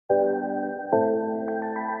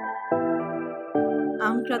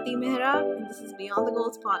Krati Mehra, and this is Beyond the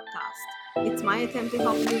Goals podcast. It's my attempt to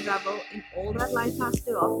help you revel in all that life has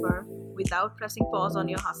to offer without pressing pause on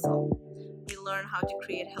your hustle. We'll learn how to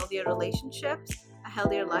create healthier relationships, a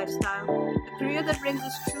healthier lifestyle, a career that brings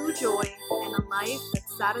us true joy, and a life that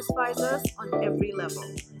satisfies us on every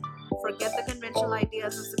level. Forget the conventional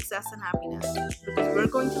ideas of success and happiness, because we're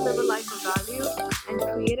going to live a life of value and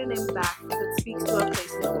create an impact that speaks to our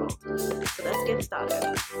place in the world. So let's get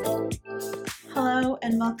started. Hello,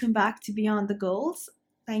 and welcome back to Beyond the Goals.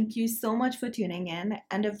 Thank you so much for tuning in,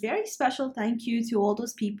 and a very special thank you to all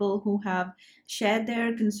those people who have shared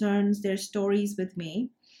their concerns, their stories with me.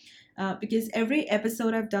 Because every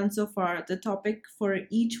episode I've done so far, the topic for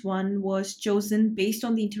each one was chosen based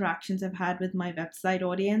on the interactions I've had with my website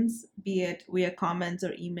audience, be it via comments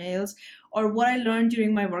or emails, or what I learned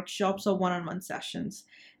during my workshops or one-on-one sessions.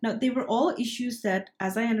 Now, they were all issues that,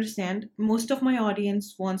 as I understand, most of my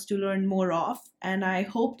audience wants to learn more of, and I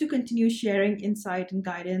hope to continue sharing insight and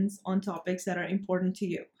guidance on topics that are important to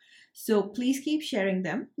you. So please keep sharing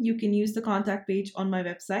them. You can use the contact page on my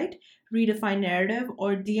website, Redefine Narrative,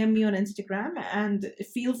 or DM me on Instagram, and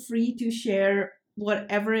feel free to share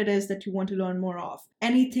whatever it is that you want to learn more of.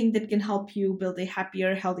 Anything that can help you build a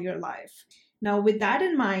happier, healthier life. Now, with that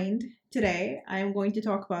in mind, today I am going to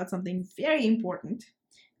talk about something very important.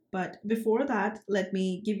 But before that, let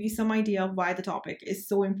me give you some idea of why the topic is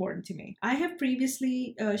so important to me. I have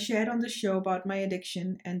previously shared on the show about my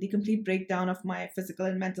addiction and the complete breakdown of my physical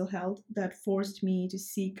and mental health that forced me to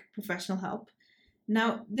seek professional help.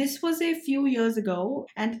 Now, this was a few years ago,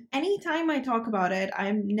 and anytime I talk about it,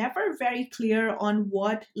 I'm never very clear on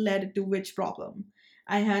what led to which problem.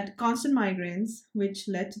 I had constant migraines, which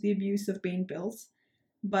led to the abuse of pain pills.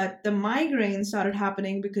 But the migraines started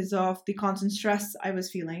happening because of the constant stress I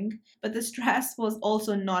was feeling. But the stress was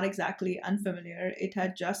also not exactly unfamiliar. It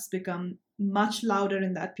had just become much louder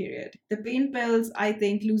in that period. The pain pills, I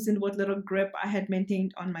think, loosened what little grip I had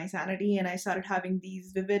maintained on my sanity, and I started having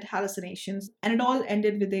these vivid hallucinations, and it all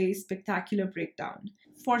ended with a spectacular breakdown.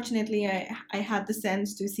 Fortunately, I had the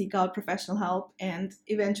sense to seek out professional help, and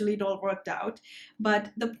eventually it all worked out.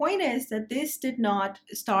 But the point is that this did not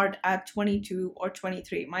start at 22 or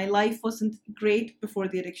 23. My life wasn't great before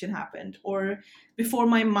the addiction happened, or before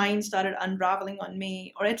my mind started unraveling on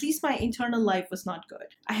me, or at least my internal life was not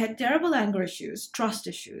good. I had terrible anger issues, trust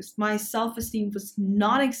issues, my self-esteem was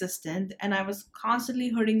non-existent, and I was constantly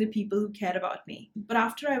hurting the people who cared about me. But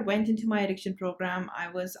after I went into my addiction program,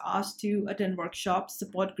 I was asked to attend workshops,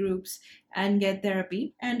 support groups, and get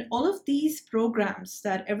therapy. And all of these programs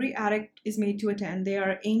that every addict is made to attend, they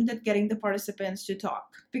are aimed at getting the participants to talk.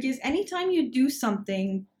 Because anytime you do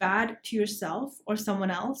something bad to yourself or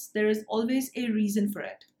someone else, there is always a reason for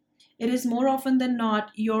it. It is more often than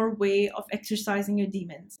not your way of exercising your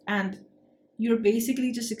demons. And you're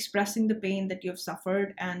basically just expressing the pain that you've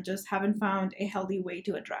suffered and just haven't found a healthy way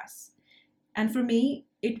to address. And for me,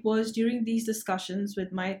 it was during these discussions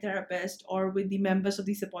with my therapist or with the members of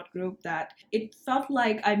the support group that it felt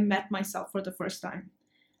like I met myself for the first time.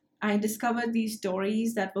 I discovered these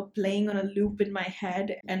stories that were playing on a loop in my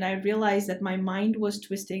head, and I realized that my mind was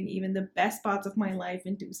twisting even the best parts of my life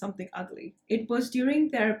into something ugly. It was during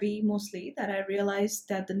therapy mostly that I realized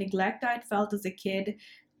that the neglect I'd felt as a kid,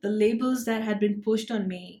 the labels that had been pushed on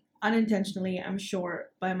me, unintentionally, I'm sure,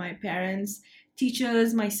 by my parents,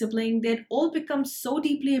 teachers, my sibling, they'd all become so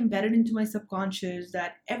deeply embedded into my subconscious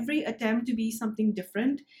that every attempt to be something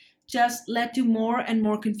different just led to more and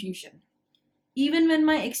more confusion. Even when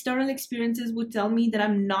my external experiences would tell me that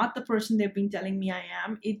I'm not the person they've been telling me I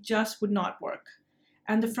am, it just would not work.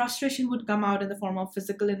 And the frustration would come out in the form of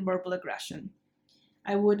physical and verbal aggression.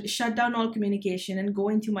 I would shut down all communication and go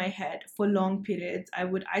into my head for long periods. I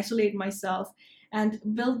would isolate myself and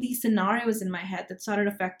build these scenarios in my head that started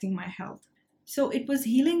affecting my health. So it was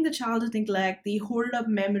healing the childhood neglect, the hoarded up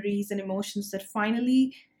memories and emotions that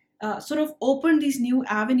finally sort of opened these new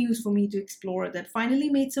avenues for me to explore, that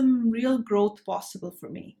finally made some real growth possible for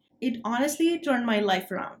me. It honestly turned my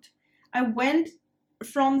life around. I went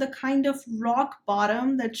from the kind of rock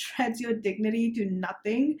bottom that shreds your dignity to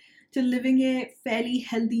nothing to living a fairly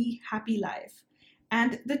healthy, happy life.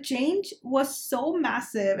 And the change was so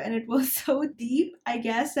massive and it was so deep, I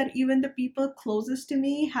guess, that even the people closest to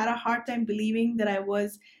me had a hard time believing that I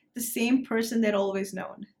was the same person they'd always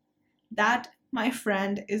known. That, my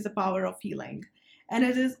friend, is the power of healing. And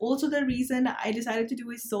it is also the reason I decided to do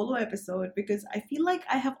a solo episode, because I feel like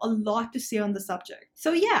I have a lot to say on the subject.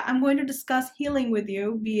 So yeah, I'm going to discuss healing with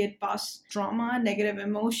you, be it past trauma, negative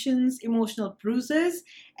emotions, emotional bruises,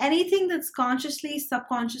 anything that's consciously,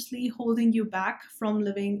 subconsciously holding you back from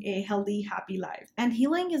living a healthy, happy life. And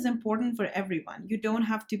healing is important for everyone. You don't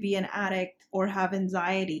have to be an addict or have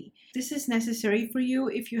anxiety. This is necessary for you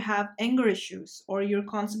if you have anger issues or you're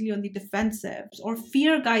constantly on the defensive or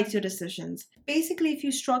fear guides your decisions. Basically, if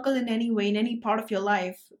you struggle in any way, in any part of your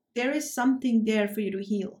life, there is something there for you to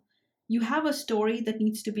heal. You have a story that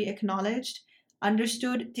needs to be acknowledged,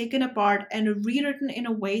 understood, taken apart, and rewritten in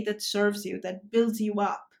a way that serves you, that builds you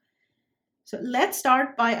up. So let's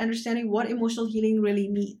start by understanding what emotional healing really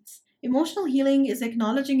means. Emotional healing is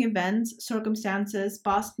acknowledging events, circumstances,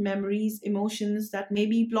 past memories, emotions that may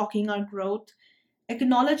be blocking our growth,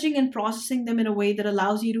 acknowledging and processing them in a way that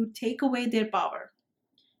allows you to take away their power.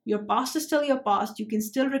 Your past is still your past. You can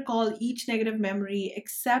still recall each negative memory,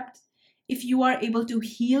 except if you are able to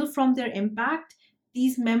heal from their impact,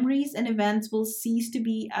 these memories and events will cease to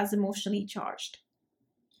be as emotionally charged.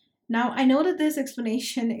 Now, I know that this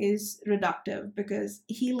explanation is reductive because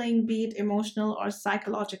healing, be it emotional or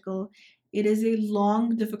psychological, it is a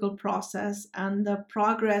long, difficult process, and the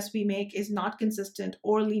progress we make is not consistent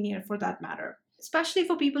or linear for that matter. Especially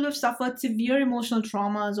for people who have suffered severe emotional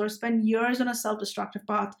traumas or spent years on a self destructive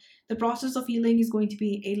path, the process of healing is going to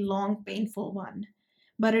be a long, painful one.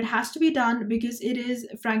 But it has to be done because it is,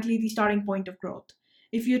 frankly, the starting point of growth.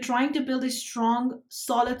 If you're trying to build a strong,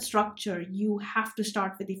 solid structure, you have to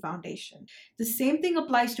start with the foundation. The same thing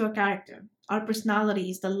applies to our character, our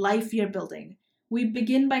personalities, the life we are building. We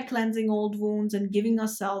begin by cleansing old wounds and giving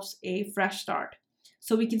ourselves a fresh start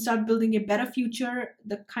so we can start building a better future,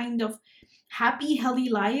 the kind of happy, healthy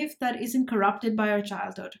life that isn't corrupted by our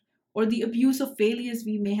childhood or the abuse of failures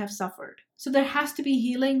we may have suffered. So there has to be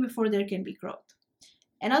healing before there can be growth.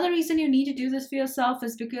 Another reason you need to do this for yourself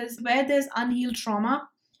is because where there's unhealed trauma,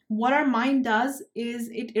 what our mind does is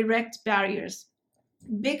it erects barriers,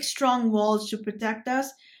 big, strong walls to protect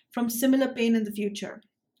us from similar pain in the future,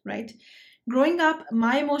 right? Growing up,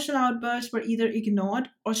 my emotional outbursts were either ignored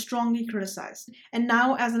or strongly criticized. And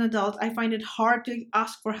now, as an adult, I find it hard to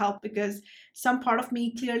ask for help because some part of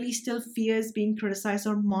me clearly still fears being criticized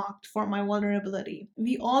or mocked for my vulnerability.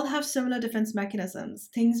 We all have similar defense mechanisms,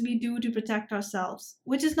 things we do to protect ourselves,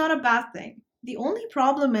 which is not a bad thing. The only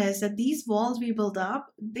problem is that these walls we build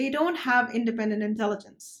up, they don't have independent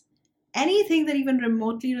intelligence. Anything that even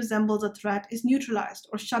remotely resembles a threat is neutralized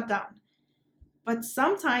or shut down. But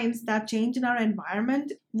sometimes that change in our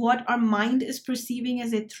environment, what our mind is perceiving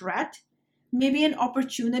as a threat, may be an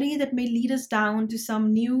opportunity that may lead us down to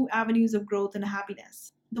some new avenues of growth and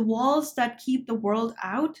happiness. The walls that keep the world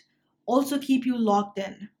out also keep you locked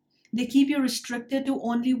in. They keep you restricted to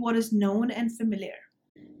only what is known and familiar.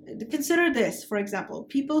 Consider this, for example,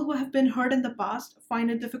 people who have been hurt in the past find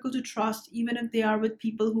it difficult to trust even if they are with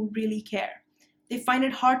people who really care. They find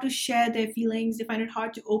it hard to share their feelings, they find it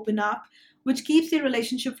hard to open up, which keeps the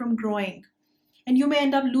relationship from growing. And you may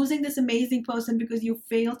end up losing this amazing person because you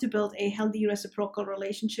failed to build a healthy reciprocal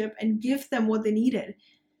relationship and give them what they needed.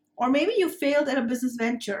 Or maybe you failed at a business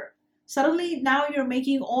venture. Suddenly, now you're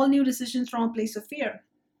making all new decisions from a place of fear.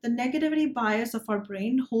 The negativity bias of our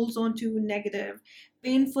brain holds on to negative,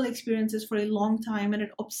 painful experiences for a long time and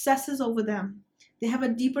it obsesses over them. They have a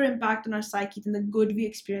deeper impact on our psyche than the good we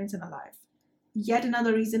experience in our life. Yet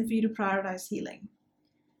another reason for you to prioritize healing.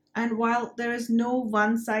 And while there is no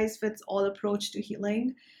one-size-fits-all approach to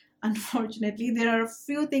healing, unfortunately, there are a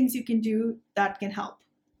few things you can do that can help.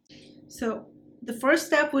 So the first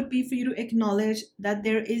step would be for you to acknowledge that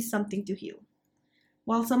there is something to heal.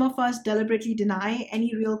 While some of us deliberately deny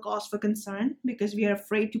any real cause for concern because we are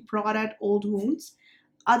afraid to prod at old wounds,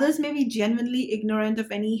 others may be genuinely ignorant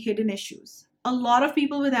of any hidden issues. A lot of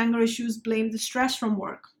people with anger issues blame the stress from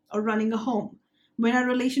work or running a home. When our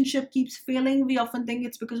relationship keeps failing, we often think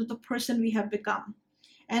it's because of the person we have become.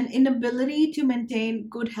 An inability to maintain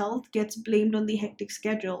good health gets blamed on the hectic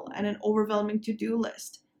schedule and an overwhelming to-do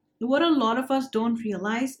list. What a lot of us don't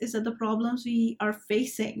realize is that the problems we are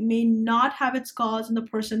facing may not have its cause in the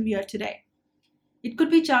person we are today. It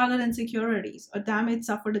could be childhood insecurities or damage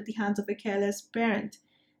suffered at the hands of a careless parent.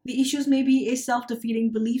 The issues may be a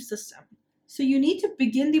self-defeating belief system. So you need to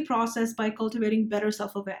begin the process by cultivating better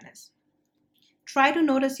self-awareness. Try to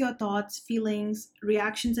notice your thoughts, feelings,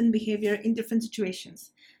 reactions, and behavior in different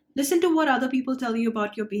situations. Listen to what other people tell you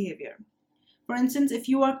about your behavior. For instance, if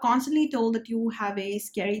you are constantly told that you have a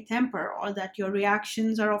scary temper or that your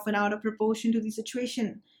reactions are often out of proportion to the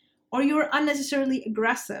situation, or you are unnecessarily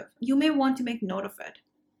aggressive, you may want to make note of it.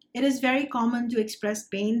 It is very common to express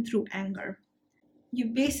pain through anger. You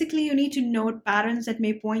need to note patterns that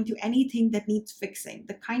may point to anything that needs fixing,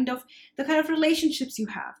 the kind of relationships you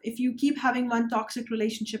have. If you keep having one toxic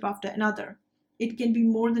relationship after another, It can be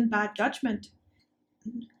more than bad judgment.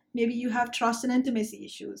 Maybe you have trust and intimacy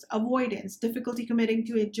issues, avoidance, difficulty committing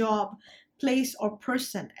to a job, place, or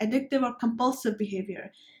person, addictive or compulsive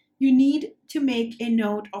behavior. You need to make a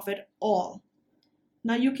note of it all.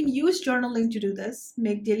 Now, you can use journaling to do this.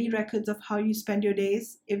 Make daily records of how you spend your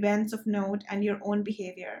days, events of note, and your own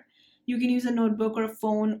behavior. You can use a notebook or a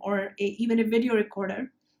phone or even a video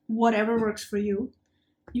recorder, whatever works for you.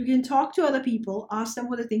 You can talk to other people, ask them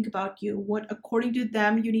what they think about you, what, according to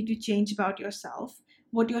them, you need to change about yourself,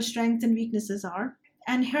 what your strengths and weaknesses are.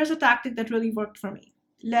 And here's a tactic that really worked for me: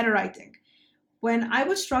 letter writing. When I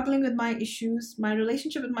was struggling with my issues, my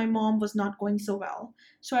relationship with my mom was not going so well.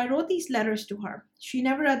 So I wrote these letters to her. She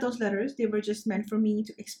never read those letters. They were just meant for me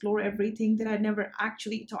to explore everything that I'd never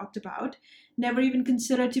actually talked about, never even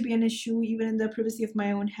considered to be an issue, even in the privacy of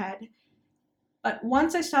my own head. But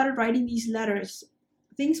once I started writing these letters,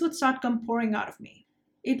 things would start come pouring out of me.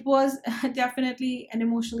 It was definitely an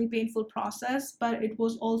emotionally painful process, but it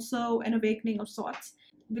was also an awakening of sorts,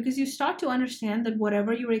 because you start to understand that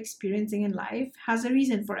whatever you're experiencing in life has a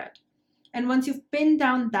reason for it. And once you've pinned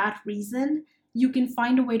down that reason, you can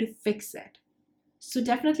find a way to fix it. So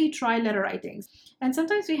definitely try letter writing. And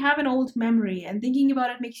sometimes we have an old memory, and thinking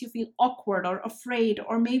about it makes you feel awkward or afraid,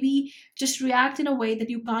 or maybe just react in a way that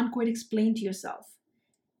you can't quite explain to yourself.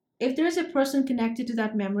 If there's a person connected to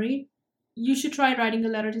that memory, you should try writing a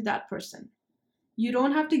letter to that person. You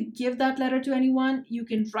don't have to give that letter to anyone. You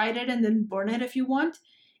can write it and then burn it if you want.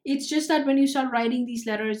 It's just that when you start writing these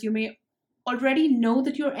letters, you may already know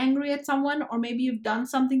that you're angry at someone, or maybe you've done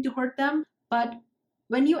something to hurt them. But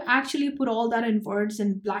when you actually put all that in words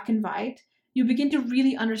in black and white, you begin to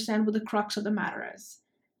really understand what the crux of the matter is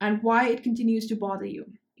and why it continues to bother you.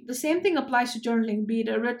 The same thing applies to journaling, be it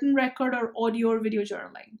a written record or audio or video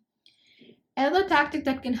journaling. Another tactic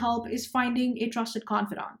that can help is finding a trusted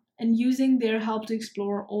confidant and using their help to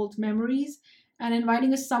explore old memories and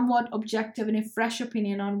inviting a somewhat objective and a fresh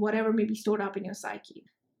opinion on whatever may be stored up in your psyche.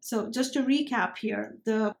 So, just to recap here,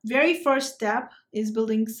 the very first step is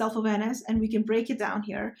building self awareness, and we can break it down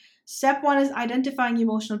here. Step one is identifying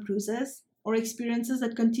emotional bruises or experiences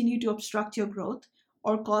that continue to obstruct your growth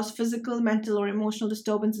or cause physical, mental, or emotional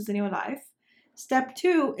disturbances in your life. Step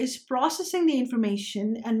two is processing the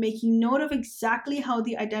information and making note of exactly how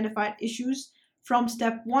the identified issues from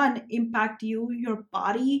step one impact you, your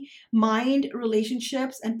body, mind,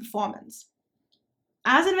 relationships, and performance.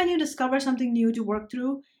 As and when you discover something new to work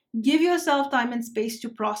through, give yourself time and space to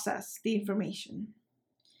process the information.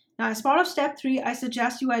 Now, as part of step three, I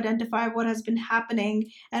suggest you identify what has been happening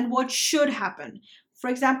and what should happen. For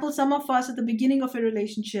example, some of us at the beginning of a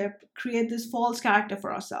relationship create this false character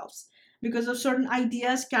for ourselves because of certain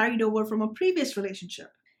ideas carried over from a previous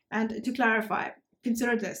relationship. And to clarify,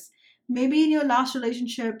 consider this. Maybe in your last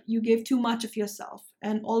relationship, you gave too much of yourself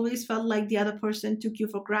and always felt like the other person took you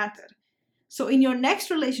for granted. So in your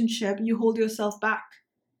next relationship, you hold yourself back.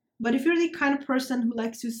 But if you're the kind of person who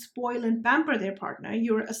likes to spoil and pamper their partner,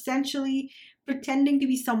 you're essentially pretending to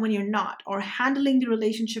be someone you're not, or handling the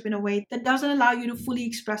relationship in a way that doesn't allow you to fully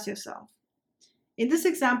express yourself. In this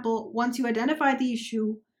example, once you identify the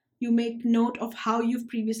issue, you make note of how you've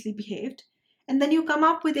previously behaved, and then you come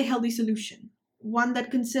up with a healthy solution, one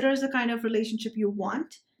that considers the kind of relationship you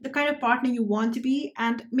want, the kind of partner you want to be,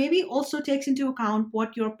 and maybe also takes into account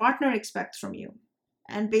what your partner expects from you.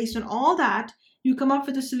 And based on all that, you come up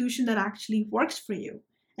with a solution that actually works for you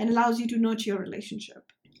and allows you to nurture your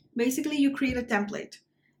relationship. Basically, you create a template.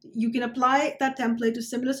 You can apply that template to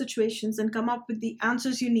similar situations and come up with the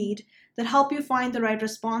answers you need that help you find the right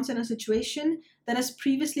response in a situation that has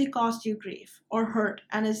previously caused you grief or hurt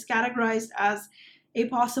and is categorized as a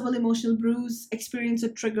possible emotional bruise, experience, or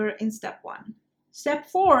trigger in step one. Step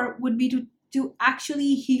four would be to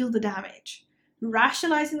actually heal the damage.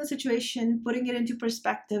 Rationalizing the situation, putting it into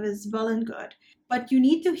perspective is well and good, but you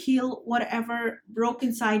need to heal whatever broke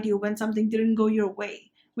inside you when something didn't go your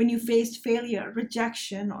way, when you faced failure,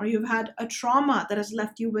 rejection, or you've had a trauma that has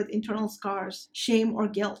left you with internal scars, shame, or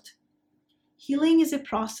guilt. Healing is a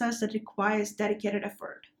process that requires dedicated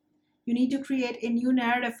effort. You need to create a new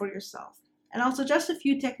narrative for yourself. And also just a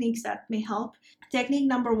few techniques that may help. Technique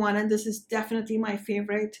number one, and this is definitely my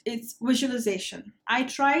favorite, it's visualization. I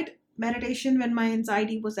tried meditation when my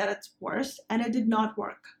anxiety was at its worst and it did not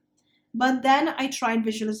work. But then I tried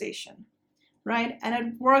visualization, right? And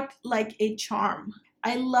it worked like a charm.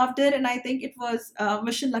 I loved it, and I think it was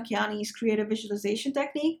Vishen Lakhiani's creative visualization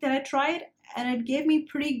technique that I tried, and it gave me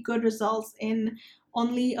pretty good results in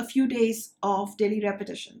only a few days of daily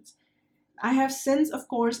repetitions. I have since, of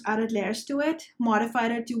course, added layers to it,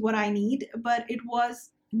 modified it to what I need, but it was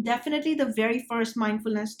Definitely the very first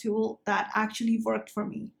mindfulness tool that actually worked for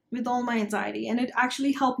me with all my anxiety, and it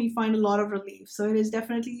actually helped me find a lot of relief. So it is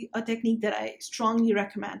definitely a technique that I strongly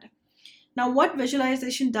recommend. Now, what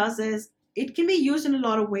visualization does is it can be used in a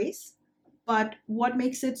lot of ways, but what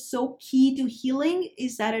makes it so key to healing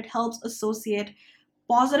is that it helps associate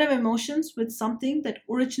positive emotions with something that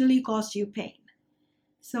originally caused you pain.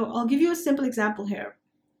 So I'll give you a simple example here.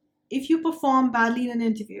 If you perform badly in an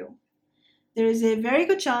interview, there is a very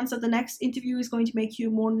good chance that the next interview is going to make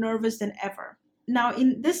you more nervous than ever. Now,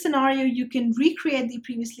 in this scenario, you can recreate the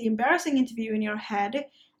previously embarrassing interview in your head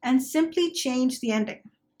and simply change the ending.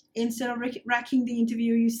 Instead of wrecking the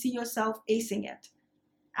interview, you see yourself acing it.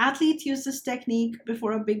 Athletes use this technique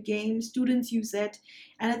before a big game, students use it,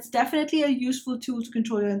 and it's definitely a useful tool to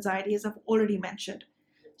control your anxiety, as I've already mentioned.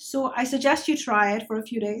 So I suggest you try it for a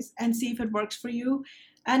few days and see if it works for you.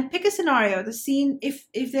 And pick a scenario, the scene, if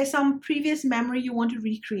there's some previous memory you want to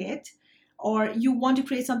recreate, or you want to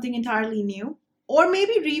create something entirely new, or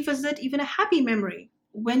maybe revisit even a happy memory.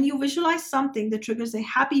 When you visualize something that triggers a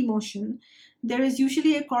happy emotion, there is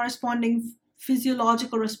usually a corresponding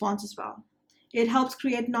physiological response as well. It helps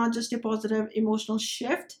create not just a positive emotional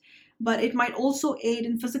shift, but it might also aid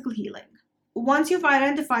in physical healing. Once you've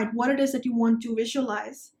identified what it is that you want to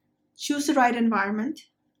visualize, choose the right environment.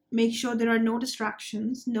 Make sure there are no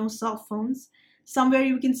distractions, no cell phones, somewhere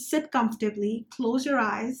you can sit comfortably, close your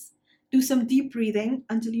eyes, do some deep breathing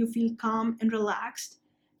until you feel calm and relaxed.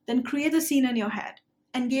 Then create the scene in your head.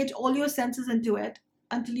 Engage all your senses into it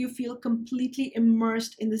until you feel completely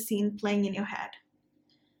immersed in the scene playing in your head.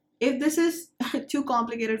 If this is too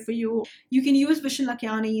complicated for you, you can use Vishen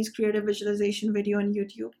Lakhiani's creative visualization video on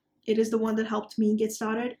YouTube. It is the one that helped me get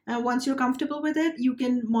started. And once you're comfortable with it, you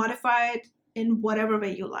can modify it in whatever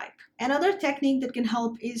way you like. Another technique that can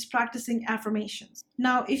help is practicing affirmations.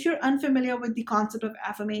 Now, if you're unfamiliar with the concept of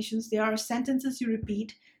affirmations, they are sentences you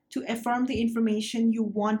repeat to affirm the information you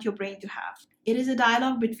want your brain to have. It is a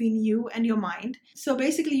dialogue between you and your mind. So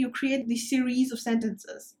basically, you create this series of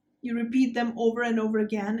sentences. You repeat them over and over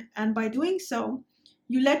again, and by doing so,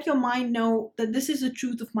 you let your mind know that this is the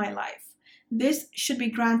truth of my life. This should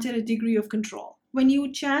be granted a degree of control. When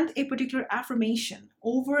you chant a particular affirmation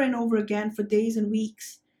over and over again for days and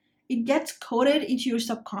weeks, it gets coded into your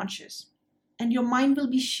subconscious, and your mind will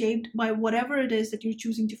be shaped by whatever it is that you're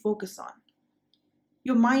choosing to focus on.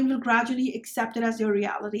 Your mind will gradually accept it as your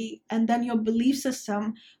reality, and then your belief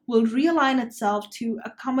system will realign itself to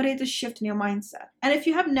accommodate the shift in your mindset. And if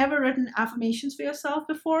you have never written affirmations for yourself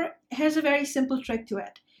before, here's a very simple trick to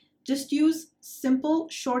it. Just use simple,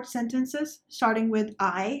 short sentences starting with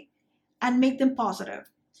I and make them positive.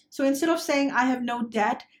 So instead of saying I have no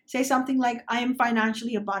debt, say something like I am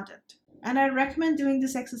financially abundant. And I recommend doing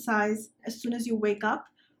this exercise as soon as you wake up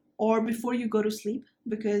or before you go to sleep,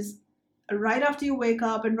 because right after you wake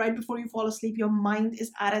up and right before you fall asleep, your mind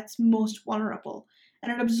is at its most vulnerable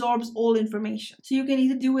and it absorbs all information. So you can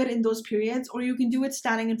either do it in those periods or you can do it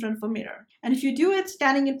standing in front of a mirror. And if you do it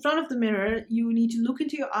standing in front of the mirror, you need to look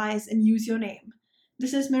into your eyes and use your name.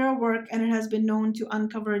 This is mirror work, and it has been known to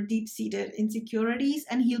uncover deep-seated insecurities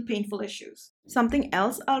and heal painful issues. Something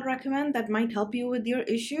else I'll recommend that might help you with your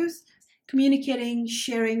issues: communicating,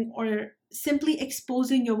 sharing, or simply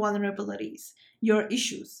exposing your vulnerabilities, your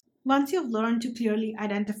issues. Once you've learned to clearly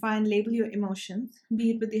identify and label your emotions,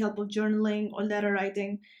 be it with the help of journaling or letter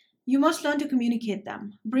writing, you must learn to communicate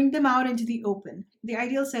them, bring them out into the open. The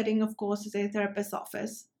ideal setting, of course, is a therapist's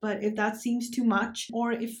office, but if that seems too much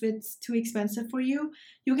or if it's too expensive for you,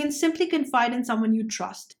 you can simply confide in someone you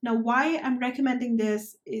trust. Now, why I'm recommending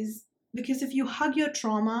this is because if you hug your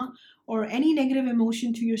trauma or any negative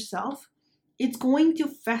emotion to yourself, it's going to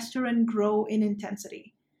fester and grow in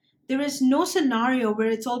intensity. There is no scenario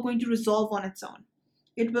where it's all going to resolve on its own.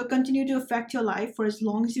 It will continue to affect your life for as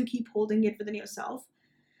long as you keep holding it within yourself.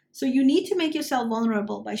 So you need to make yourself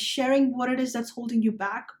vulnerable by sharing what it is that's holding you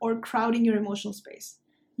back or crowding your emotional space.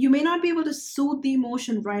 You may not be able to soothe the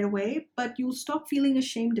emotion right away, but you'll stop feeling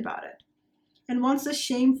ashamed about it. And once the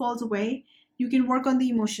shame falls away, you can work on the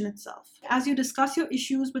emotion itself. As you discuss your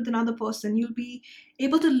issues with another person, you'll be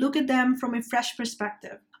able to look at them from a fresh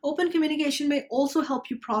perspective. Open communication may also help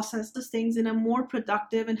you process these things in a more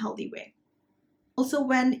productive and healthy way. Also,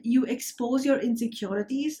 when you expose your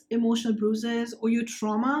insecurities, emotional bruises, or your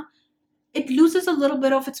trauma, it loses a little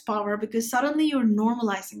bit of its power because suddenly you're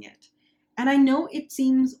normalizing it. And I know it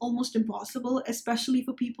seems almost impossible, especially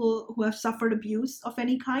for people who have suffered abuse of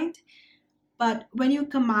any kind. But when you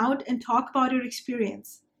come out and talk about your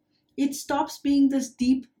experience, it stops being this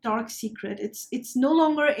deep, dark secret. It's no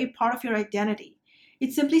longer a part of your identity.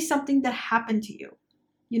 It's simply something that happened to you.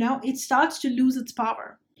 It starts to lose its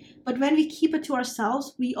power. But when we keep it to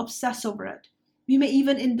ourselves, we obsess over it. We may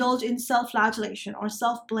even indulge in self flagellation or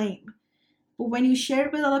self blame. But when you share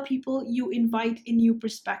it with other people, you invite a new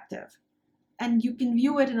perspective and you can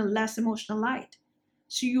view it in a less emotional light.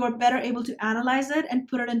 So you are better able to analyze it and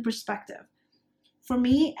put it in perspective. For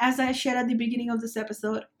me, as I shared at the beginning of this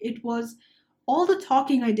episode, it was all the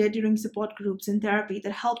talking I did during support groups and therapy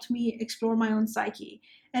that helped me explore my own psyche.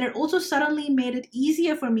 And it also suddenly made it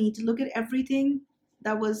easier for me to look at everything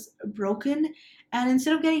that was broken. And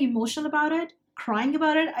instead of getting emotional about it, crying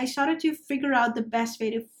about it, I started to figure out the best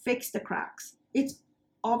way to fix the cracks. It's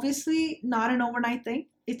obviously not an overnight thing.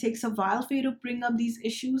 It takes a while for you to bring up these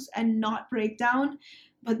issues and not break down.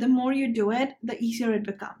 But the more you do it, the easier it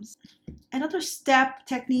becomes. Another step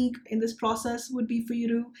technique in this process would be for you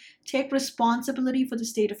to take responsibility for the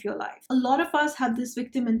state of your life. A lot of us have this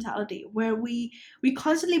victim mentality where we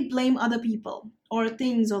constantly blame other people or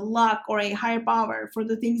things or luck or a higher power for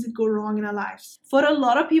the things that go wrong in our lives. What a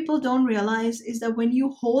lot of people don't realize is that when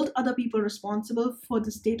you hold other people responsible for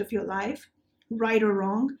the state of your life, right or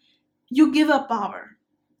wrong, you give up power.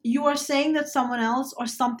 You are saying that someone else or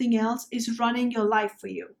something else is running your life for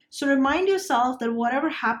you. So remind yourself that whatever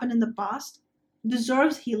happened in the past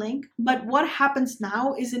deserves healing, but what happens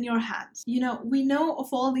now is in your hands. We know of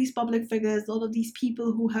all these public figures, all of these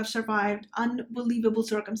people who have survived unbelievable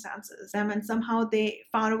circumstances, and somehow they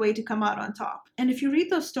found a way to come out on top. And if you read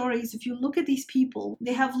those stories, if you look at these people,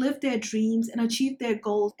 they have lived their dreams and achieved their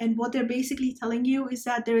goals. And what they're basically telling you is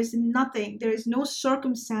that there is nothing, there is no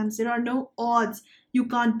circumstance, there are no odds you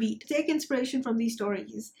can't beat. Take inspiration from these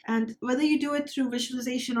stories. And whether you do it through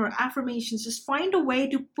visualization or affirmations, just find a way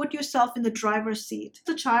to put yourself in the driver's seat.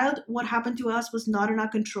 As a child, what happened to us was not in our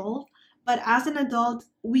control, but as an adult,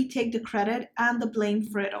 we take the credit and the blame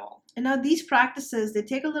for it all. And now these practices, they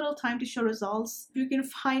take a little time to show results. You can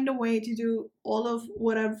find a way to do all of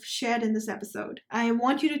what I've shared in this episode. I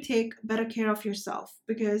want you to take better care of yourself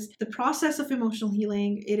because the process of emotional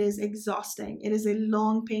healing, it is exhausting. It is a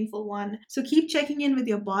long, painful one. So keep checking in with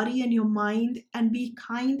your body and your mind and be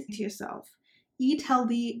kind to yourself. Eat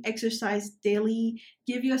healthy, exercise daily,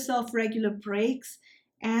 give yourself regular breaks,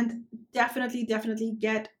 and definitely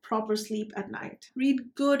get proper sleep at night. Read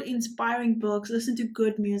good, inspiring books, listen to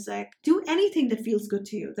good music. Do anything that feels good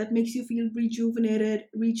to you, that makes you feel rejuvenated,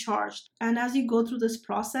 recharged. And as you go through this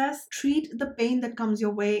process, treat the pain that comes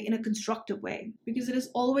your way in a constructive way, because it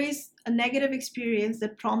is always a negative experience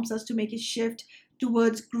that prompts us to make a shift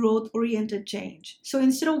towards growth-oriented change. So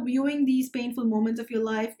instead of viewing these painful moments of your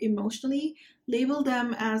life emotionally, label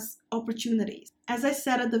them as opportunities. As I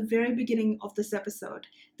said at the very beginning of this episode,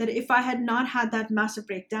 that if I had not had that massive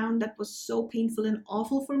breakdown that was so painful and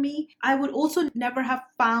awful for me, I would also never have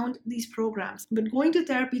found these programs. But going to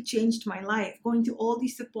therapy changed my life. Going to all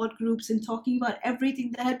these support groups and talking about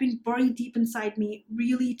everything that had been buried deep inside me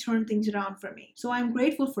really turned things around for me. So I'm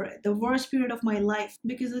grateful for it, the worst period of my life,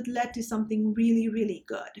 because it led to something really, really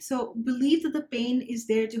good. So believe that the pain is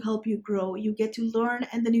there to help you grow. You get to learn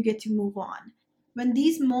and then you get to move on. When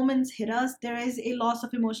these moments hit us, there is a loss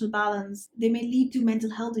of emotional balance. They may lead to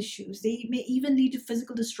mental health issues. They may even lead to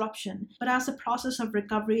physical disruption. But as the process of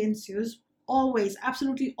recovery ensues, always,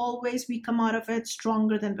 absolutely always, we come out of it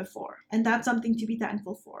stronger than before. And that's something to be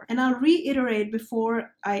thankful for. And I'll reiterate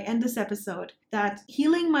before I end this episode that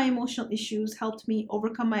healing my emotional issues helped me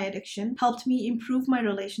overcome my addiction, helped me improve my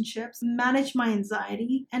relationships, manage my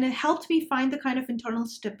anxiety, and it helped me find the kind of internal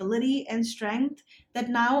stability and strength that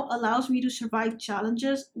now allows me to survive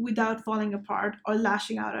challenges without falling apart or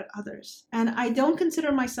lashing out at others. And I don't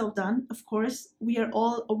consider myself done. Of course, we are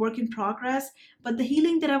all a work in progress, but the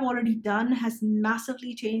healing that I've already done has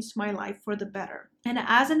massively changed my life for the better. And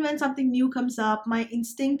as and when something new comes up, my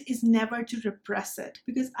instinct is never to repress it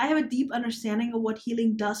because I have a deep understanding of what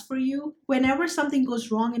healing does for you. Whenever something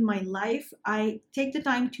goes wrong in my life, I take the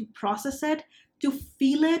time to process it, to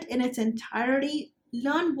feel it in its entirety,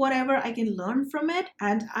 learn whatever I can learn from it,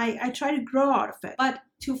 and I try to grow out of it. But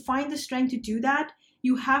to find the strength to do that,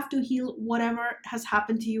 you have to heal whatever has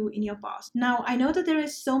happened to you in your past. Now, I know that there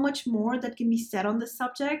is so much more that can be said on this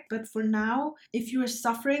subject, but for now, if you are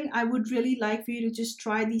suffering, I would really like for you to just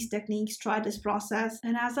try these techniques, try this process.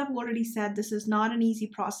 And as I've already said, this is not an easy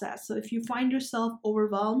process. So if you find yourself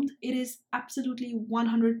overwhelmed, it is absolutely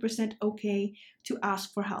 100% okay to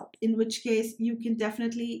ask for help, in which case you can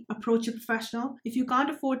definitely approach a professional. If you can't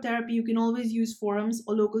afford therapy, you can always use forums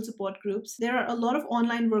or local support groups. There are a lot of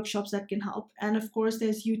online workshops that can help. And of course,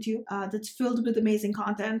 there's YouTube that's filled with amazing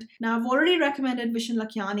content. Now, I've already recommended Vishen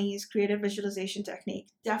Lakhiani's creative visualization technique.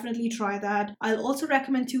 Definitely try that. I'll also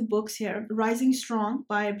recommend 2 books here. Rising Strong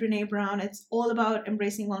by Brene Brown. It's all about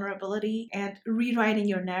embracing vulnerability and rewriting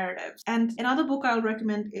your narratives. And another book I'll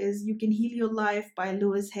recommend is You Can Heal Your Life by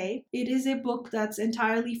Louise Hay. It is a book that's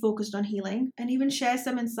entirely focused on healing and even shares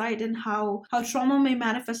some insight in how trauma may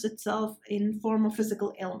manifest itself in form of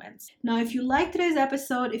physical ailments. Now, if you liked today's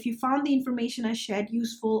episode, if you found the information I shared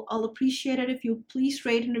useful, I'll appreciate it if you please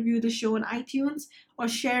rate and review the show on iTunes or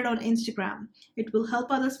share it on Instagram. It will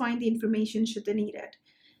help others find the information should they need it.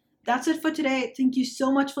 That's it for today. Thank you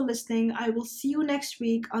so much for listening. I will see you next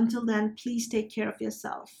week. Until then, please take care of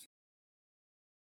yourself.